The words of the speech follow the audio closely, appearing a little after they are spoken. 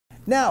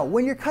Now,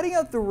 when you're cutting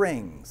out the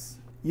rings,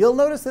 you'll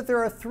notice that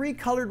there are 3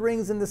 colored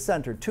rings in the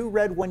center, 2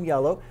 red, 1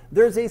 yellow.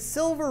 There's a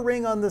silver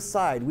ring on the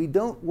side. We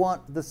don't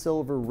want the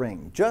silver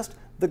ring, just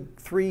the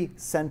 3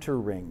 center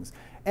rings.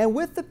 And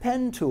with the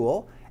pen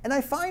tool, and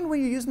I find when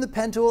you're using the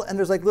pen tool and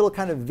there's like little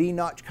kind of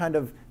V-notch kind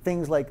of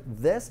things like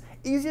this,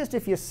 easiest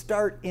if you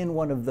start in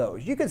one of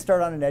those. You can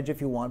start on an edge if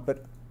you want,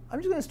 but I'm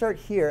just going to start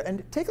here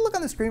and take a look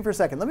on the screen for a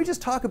second. Let me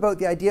just talk about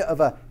the idea of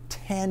a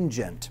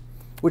tangent,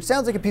 which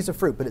sounds like a piece of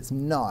fruit, but it's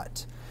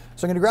not.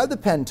 So I'm going to grab the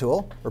pen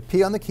tool, or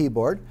P on the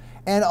keyboard,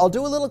 and I'll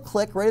do a little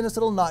click right in this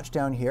little notch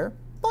down here.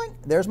 Boing!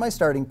 There's my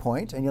starting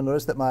point, and you'll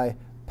notice that my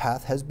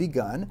path has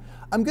begun.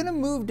 I'm going to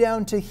move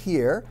down to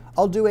here.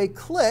 I'll do a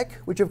click,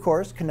 which of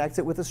course connects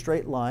it with a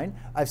straight line.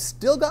 I've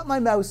still got my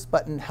mouse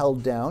button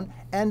held down,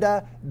 and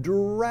a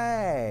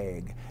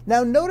drag.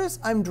 Now notice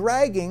I'm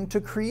dragging to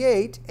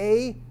create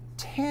a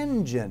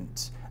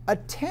tangent. A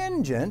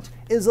tangent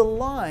is a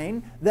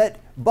line that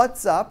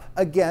butts up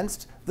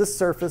against the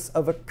surface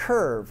of a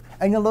curve.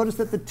 And you'll notice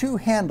that the 2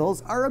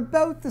 handles are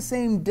about the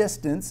same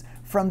distance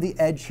from the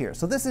edge here.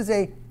 So this is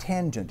a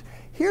tangent.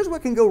 Here's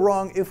what can go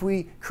wrong if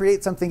we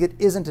create something that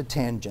isn't a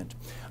tangent.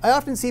 I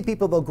often see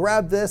people, they'll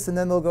grab this and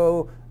then they'll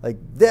go like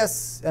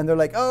this, and they're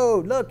like,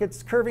 oh, look,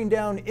 it's curving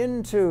down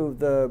into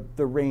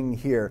the ring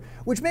here,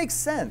 which makes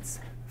sense.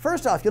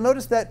 First off, you'll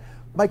notice that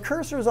my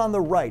cursor is on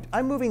the right.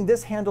 I'm moving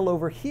this handle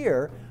over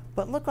here,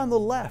 but look on the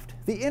left.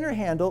 The inner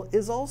handle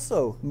is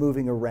also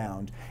moving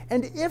around.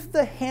 And if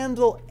the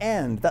handle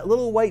end, that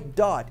little white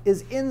dot,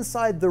 is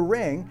inside the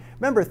ring,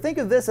 remember, think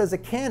of this as a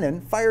cannon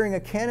firing a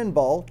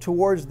cannonball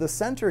towards the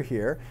center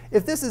here.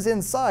 If this is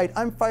inside,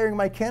 I'm firing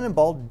my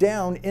cannonball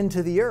down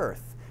into the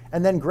earth.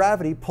 And then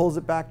gravity pulls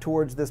it back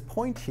towards this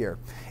point here.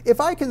 If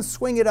I can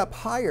swing it up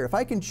higher, if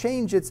I can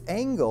change its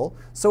angle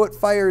so it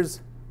fires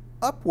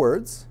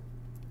upwards,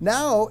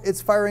 now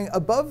it's firing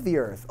above the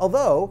earth,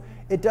 although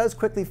it does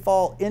quickly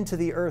fall into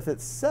the earth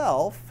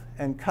itself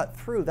and cut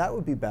through. That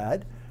would be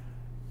bad.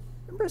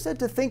 Remember I said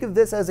to think of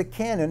this as a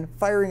cannon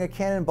firing a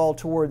cannonball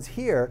towards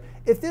here.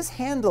 If this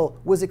handle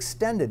was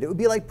extended, it would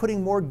be like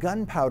putting more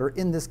gunpowder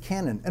in this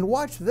cannon. And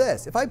watch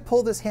this. If I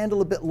pull this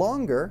handle a bit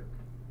longer,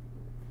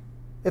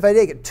 if I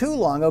take it too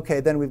long, okay,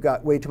 then we've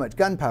got way too much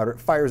gunpowder. It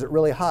fires it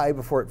really high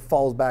before it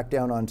falls back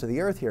down onto the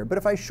earth here. But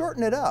if I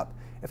shorten it up,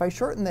 if I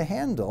shorten the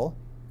handle,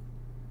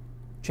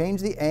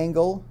 change the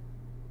angle.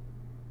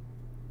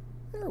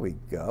 There we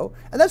go.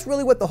 And that's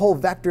really what the whole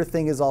vector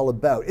thing is all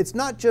about. It's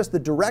not just the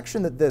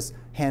direction that this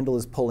handle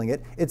is pulling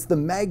it, it's the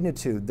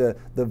magnitude, the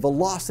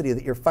velocity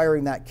that you're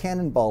firing that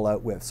cannonball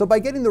out with. So by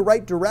getting the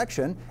right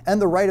direction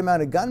and the right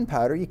amount of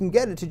gunpowder, you can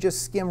get it to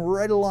just skim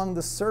right along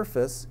the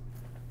surface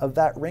of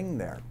that ring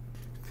there.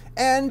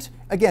 And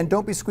again,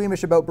 don't be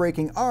squeamish about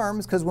breaking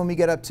arms, because when we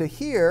get up to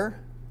here,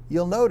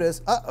 you'll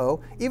notice,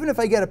 uh-oh, even if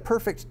I get a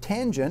perfect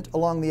tangent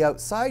along the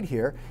outside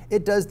here,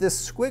 it does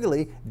this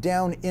squiggly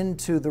down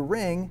into the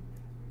ring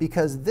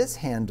because this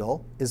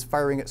handle is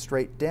firing it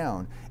straight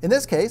down. In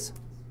this case,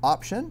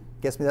 Option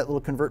gets me that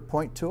little convert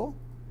point tool,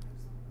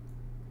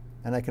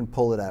 and I can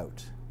pull it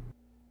out.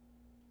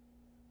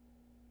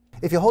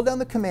 If you hold down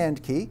the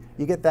Command key,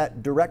 you get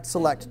that direct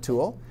select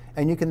tool,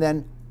 and you can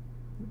then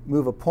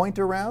move a point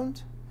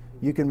around,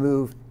 you can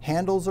move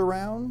handles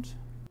around.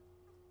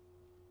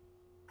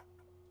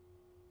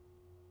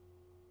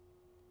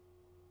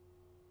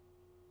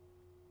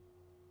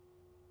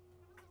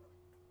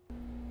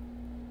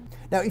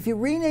 Now, if you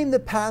rename the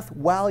path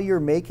while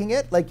you're making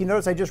it, like you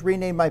notice I just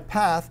renamed my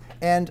path,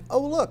 and oh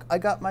look, I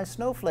got my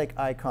snowflake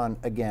icon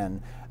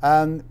again.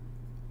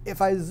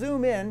 If I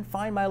zoom in,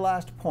 find my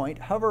last point,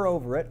 hover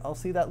over it, I'll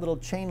see that little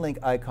chain link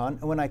icon,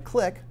 and when I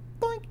click,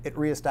 boink, it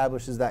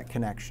reestablishes that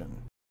connection.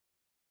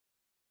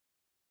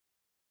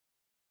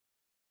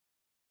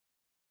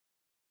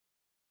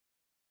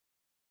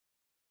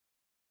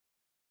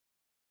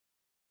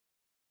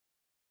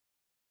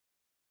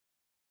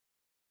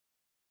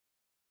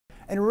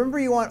 And remember,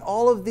 you want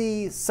all of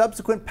the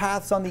subsequent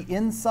paths on the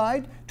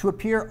inside to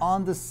appear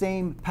on the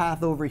same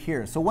path over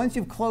here. So once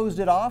you've closed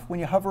it off, when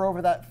you hover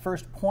over that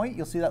first point,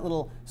 you'll see that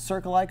little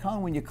circle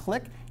icon. When you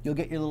click, you'll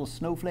get your little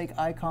snowflake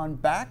icon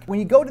back. When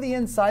you go to the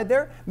inside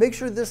there, make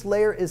sure this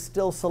layer is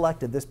still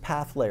selected, this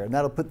path layer, and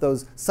that'll put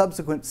those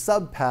subsequent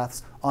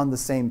subpaths on the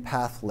same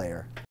path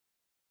layer.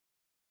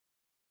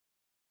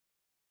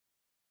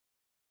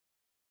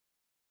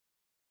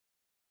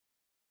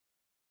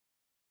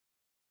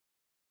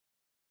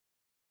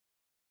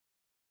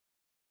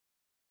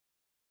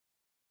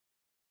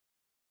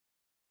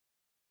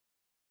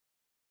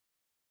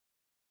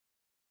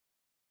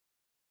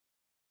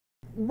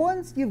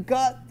 Once you've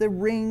got the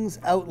rings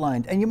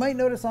outlined, and you might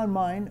notice on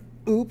mine,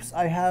 oops,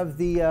 I have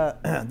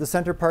the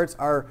center parts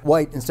are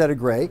white instead of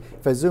gray.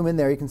 If I zoom in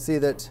there, you can see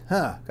that,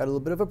 got a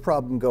little bit of a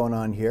problem going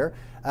on here.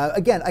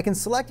 Again, I can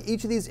select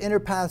each of these inner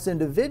paths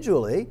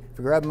individually. If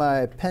I grab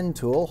my pen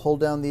tool,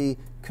 hold down the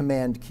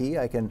Command key,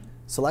 I can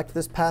select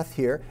this path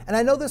here. And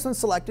I know this one's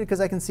selected because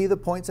I can see the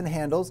points and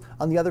handles.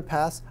 On the other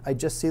paths, I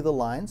just see the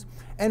lines.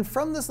 And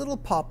from this little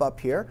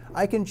pop-up here,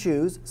 I can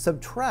choose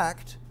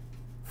Subtract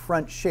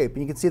front shape.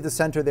 And you can see the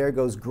center there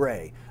goes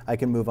gray. I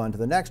can move on to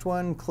the next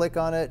one, click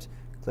on it,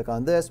 click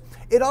on this.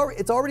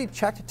 It's already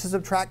checked to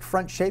subtract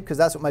front shape because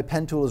that's what my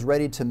pen tool is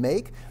ready to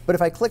make. But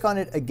if I click on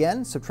it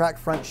again, subtract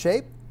front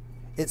shape,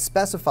 it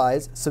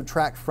specifies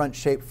subtract front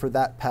shape for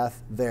that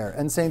path there.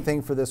 And same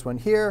thing for this one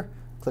here.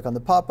 Click on the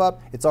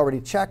pop-up. It's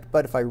already checked,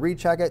 but if I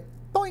recheck it,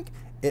 boink,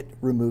 it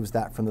removes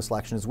that from the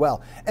selection as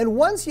well. And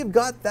once you've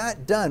got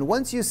that done,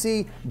 once you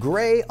see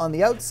gray on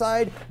the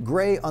outside,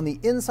 gray on the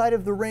inside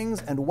of the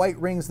rings, and white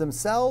rings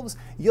themselves,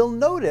 you'll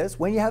notice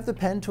when you have the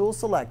pen tool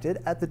selected,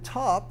 at the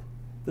top,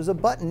 there's a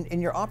button in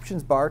your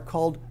options bar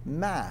called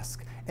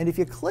Mask. And if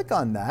you click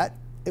on that,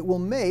 it will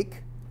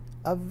make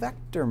a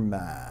vector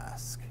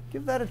mask.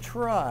 Give that a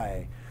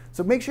try.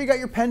 So make sure you got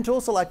your pen tool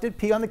selected,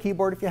 P on the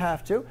keyboard if you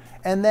have to,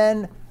 and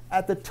then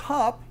at the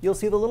top, you'll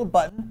see the little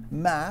button,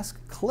 Mask,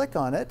 click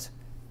on it,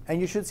 and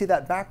you should see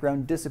that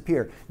background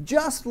disappear.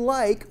 Just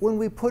like when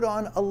we put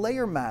on a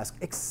layer mask,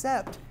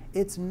 except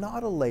it's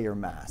not a layer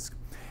mask.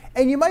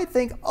 And you might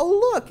think,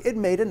 oh look, it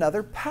made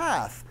another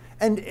path.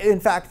 And in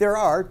fact, there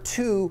are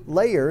 2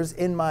 layers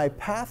in my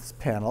paths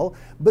panel,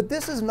 but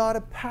this is not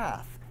a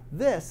path.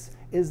 This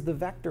is the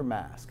vector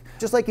mask.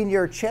 Just like in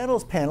your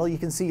channels panel, you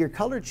can see your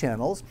color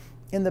channels.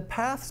 In the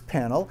paths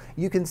panel,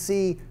 you can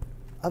see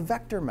a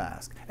vector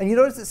mask. And you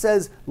notice it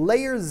says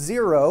layer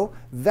 0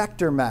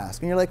 vector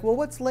mask. And you're like, well,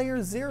 what's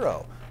layer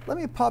 0? Let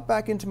me pop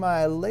back into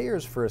my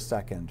layers for a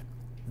second.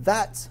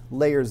 That's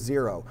layer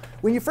 0.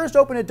 When you first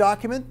open a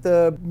document,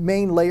 the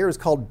main layer is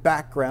called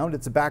background.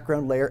 It's a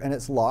background layer and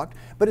it's locked.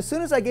 But as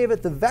soon as I gave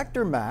it the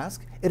vector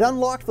mask, it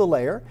unlocked the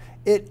layer,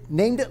 it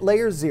named it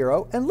layer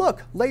 0, and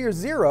look, layer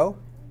 0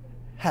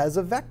 has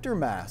a vector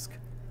mask.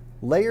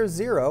 Layer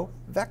 0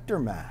 vector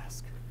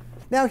mask.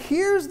 Now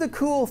here's the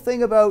cool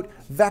thing about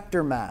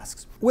vector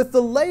masks. With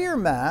the layer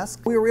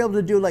mask, we were able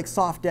to do like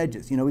soft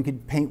edges. You know, we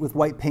could paint with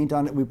white paint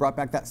on it. We brought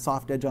back that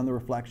soft edge on the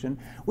reflection.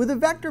 With a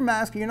vector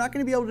mask, you're not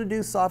going to be able to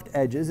do soft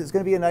edges. It's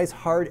going to be a nice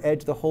hard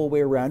edge the whole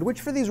way around,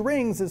 which for these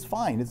rings is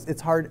fine.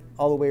 It's hard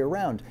all the way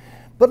around.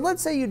 But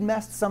let's say you'd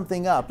messed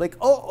something up, like,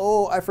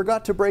 oh, I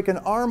forgot to break an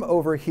arm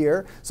over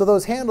here, so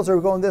those handles are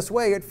going this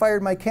way. It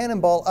fired my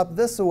cannonball up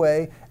this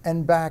way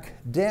and back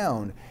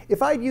down.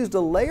 If I'd used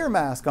a layer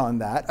mask on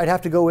that, I'd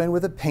have to go in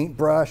with a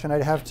paintbrush and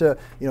I'd have to,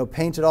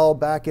 paint it all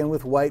back in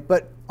with white.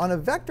 But on a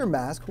vector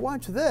mask,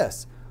 watch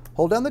this.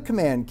 Hold down the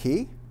Command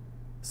key,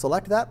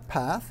 select that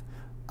path.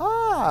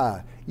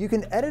 You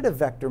can edit a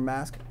vector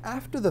mask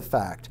after the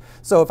fact.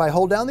 So if I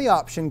hold down the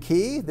Option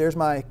key, there's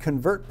my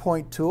Convert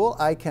Point tool,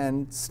 I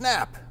can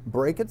snap,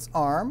 break its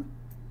arm,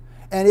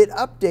 and it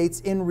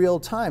updates in real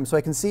time. So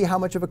I can see how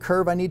much of a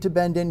curve I need to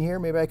bend in here.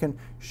 Maybe I can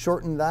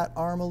shorten that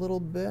arm a little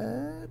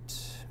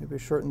bit. Maybe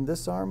shorten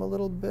this arm a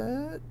little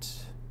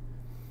bit.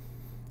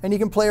 And you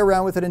can play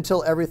around with it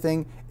until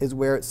everything is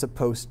where it's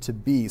supposed to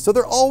be. So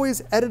they're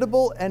always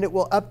editable, and it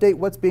will update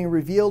what's being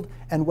revealed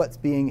and what's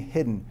being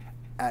hidden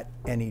at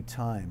any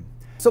time.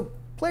 So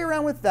play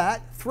around with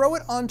that, throw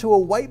it onto a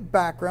white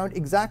background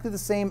exactly the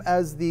same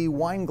as the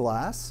wine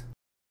glass,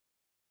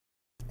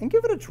 and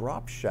give it a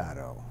drop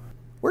shadow.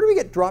 Where do we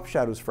get drop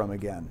shadows from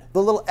again?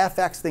 The little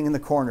FX thing in the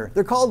corner.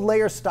 They're called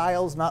layer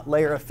styles, not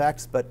layer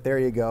effects, but there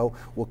you go.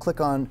 We'll click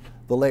on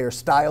the layer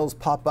styles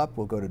pop-up,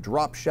 we'll go to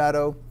drop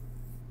shadow.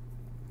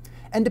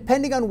 And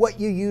depending on what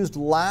you used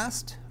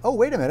last, oh,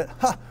 wait a minute,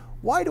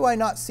 why do I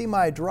not see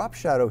my drop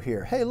shadow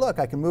here? Hey, look,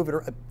 I can move it,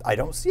 I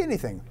don't see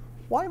anything.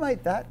 Why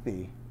might that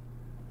be?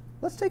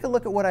 Let's take a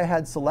look at what I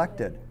had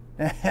selected.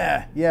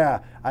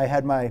 Yeah, I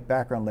had my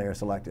background layer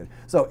selected.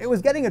 So it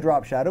was getting a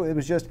drop shadow, it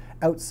was just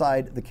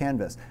outside the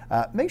canvas.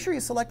 Make sure you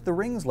select the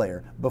rings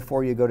layer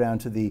before you go down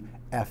to the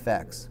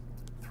FX.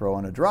 Throw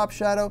on a drop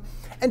shadow,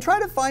 and try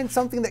to find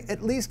something that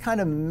at least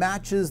kind of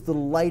matches the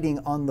lighting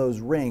on those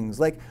rings.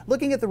 Like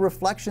looking at the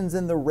reflections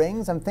in the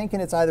rings, I'm thinking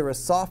it's either a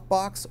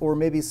softbox or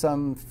maybe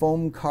some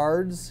foam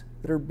cards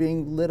that are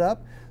being lit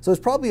up. So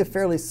it's probably a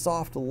fairly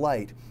soft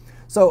light.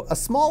 So a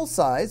small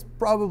size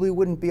probably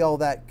wouldn't be all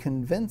that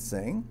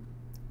convincing.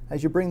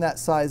 As you bring that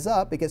size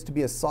up, it gets to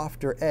be a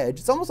softer edge.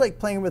 It's almost like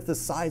playing with the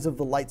size of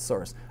the light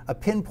source. A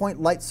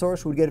pinpoint light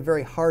source would get a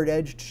very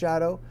hard-edged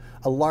shadow.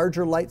 A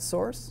larger light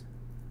source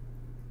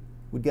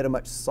would get a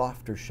much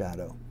softer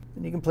shadow.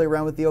 And you can play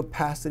around with the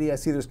opacity. I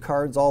see there's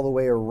cards all the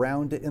way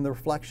around it in the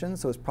reflection,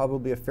 so it's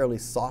probably a fairly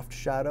soft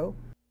shadow.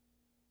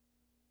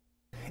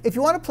 If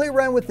you want to play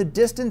around with the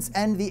distance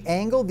and the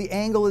angle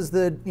is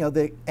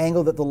the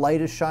angle that the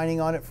light is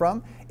shining on it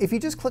from. If you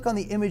just click on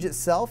the image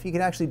itself, you can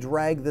actually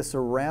drag this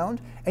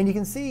around, and you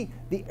can see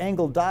the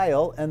angle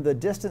dial and the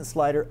distance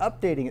slider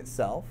updating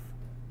itself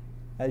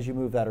as you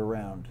move that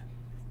around.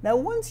 Now,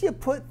 once you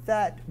put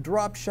that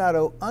drop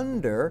shadow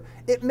under,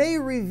 it may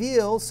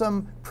reveal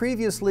some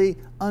previously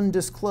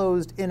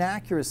undisclosed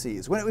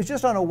inaccuracies. When it was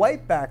just on a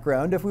white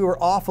background, if we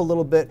were off a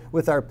little bit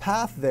with our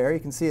path there, you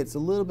can see it's a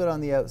little bit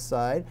on the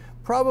outside,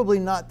 probably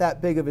not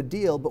that big of a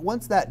deal, but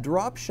once that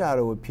drop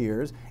shadow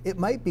appears, it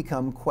might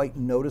become quite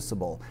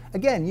noticeable.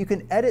 Again, you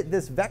can edit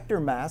this vector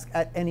mask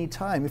at any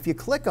time. If you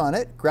click on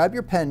it, grab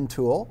your pen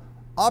tool,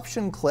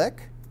 Option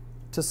click,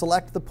 to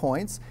select the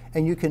points,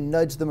 and you can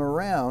nudge them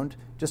around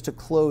just to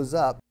close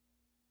up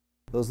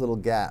those little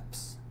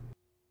gaps.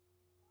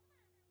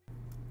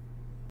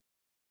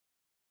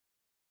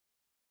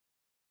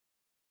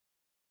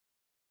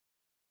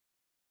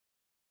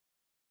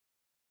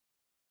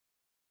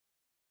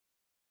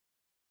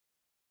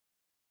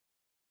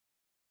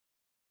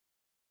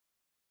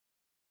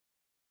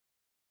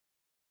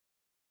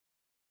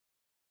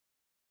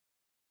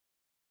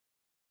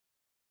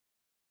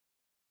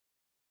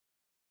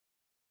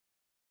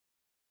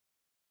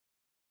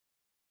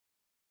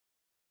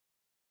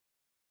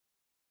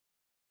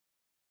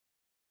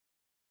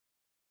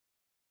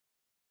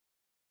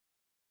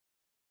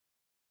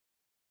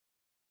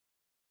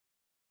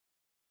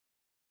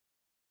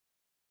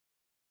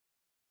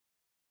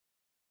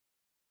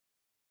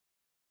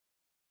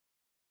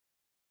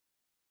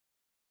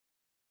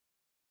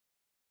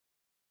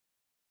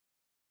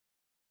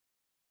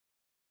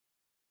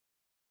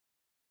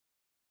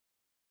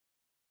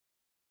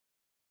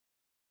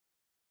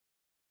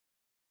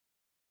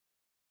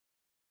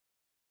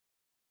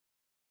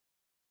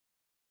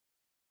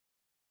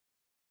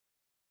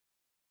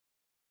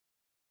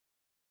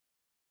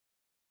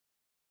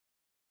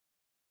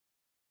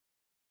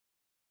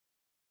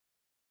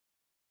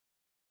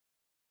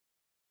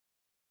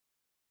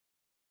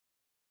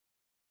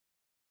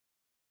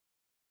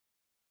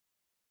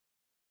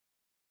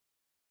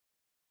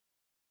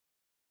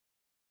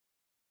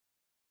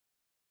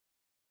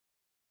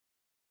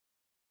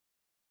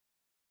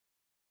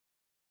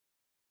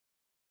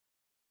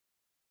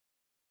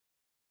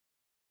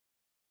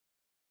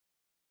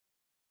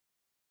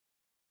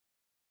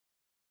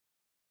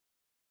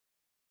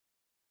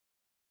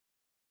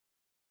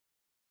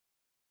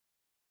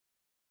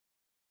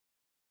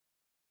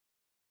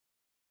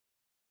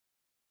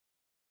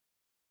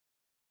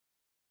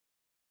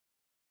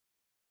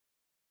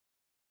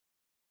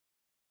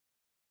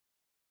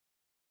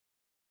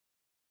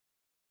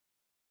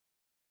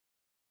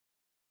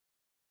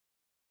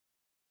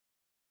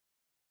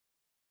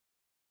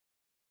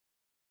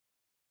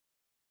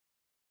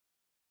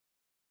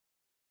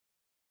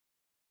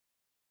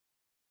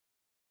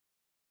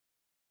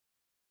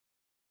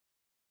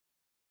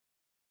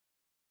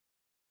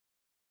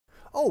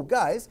 Oh,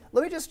 guys,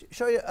 let me just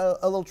show you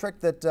a little trick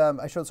that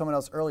I showed someone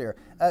else earlier.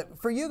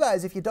 For you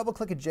guys, if you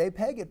double-click a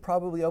JPEG, it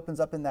probably opens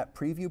up in that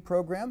preview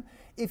program.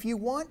 If you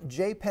want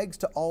JPEGs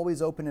to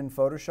always open in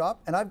Photoshop,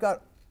 and I've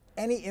got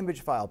any image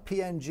file,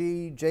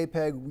 PNG,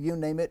 JPEG, you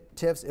name it,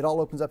 TIFFs, it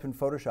all opens up in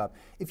Photoshop.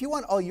 If you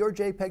want all your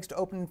JPEGs to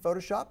open in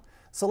Photoshop,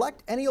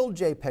 select any old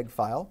JPEG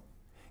file,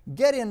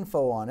 get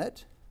info on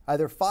it,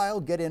 either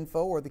File, Get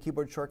Info, or the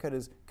keyboard shortcut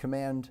is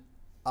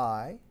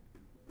Command-I.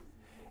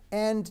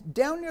 And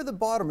down near the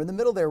bottom, in the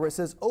middle there, where it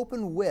says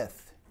Open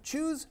With,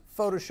 choose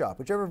Photoshop,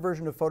 whichever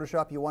version of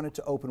Photoshop you want it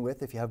to open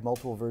with if you have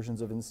multiple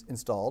versions of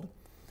installed.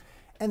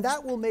 And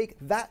that will make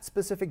that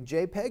specific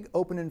JPEG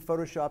open in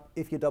Photoshop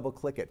if you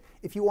double-click it.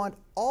 If you want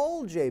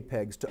all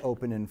JPEGs to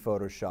open in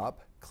Photoshop,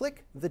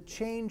 click the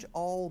Change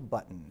All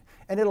button.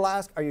 And it'll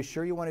ask, are you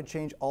sure you want to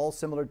change all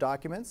similar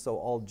documents, so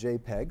all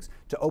JPEGs,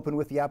 to open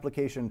with the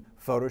application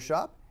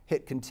Photoshop?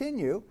 Hit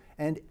Continue,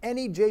 and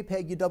any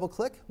JPEG you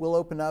double-click will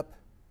open up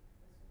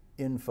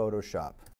in Photoshop.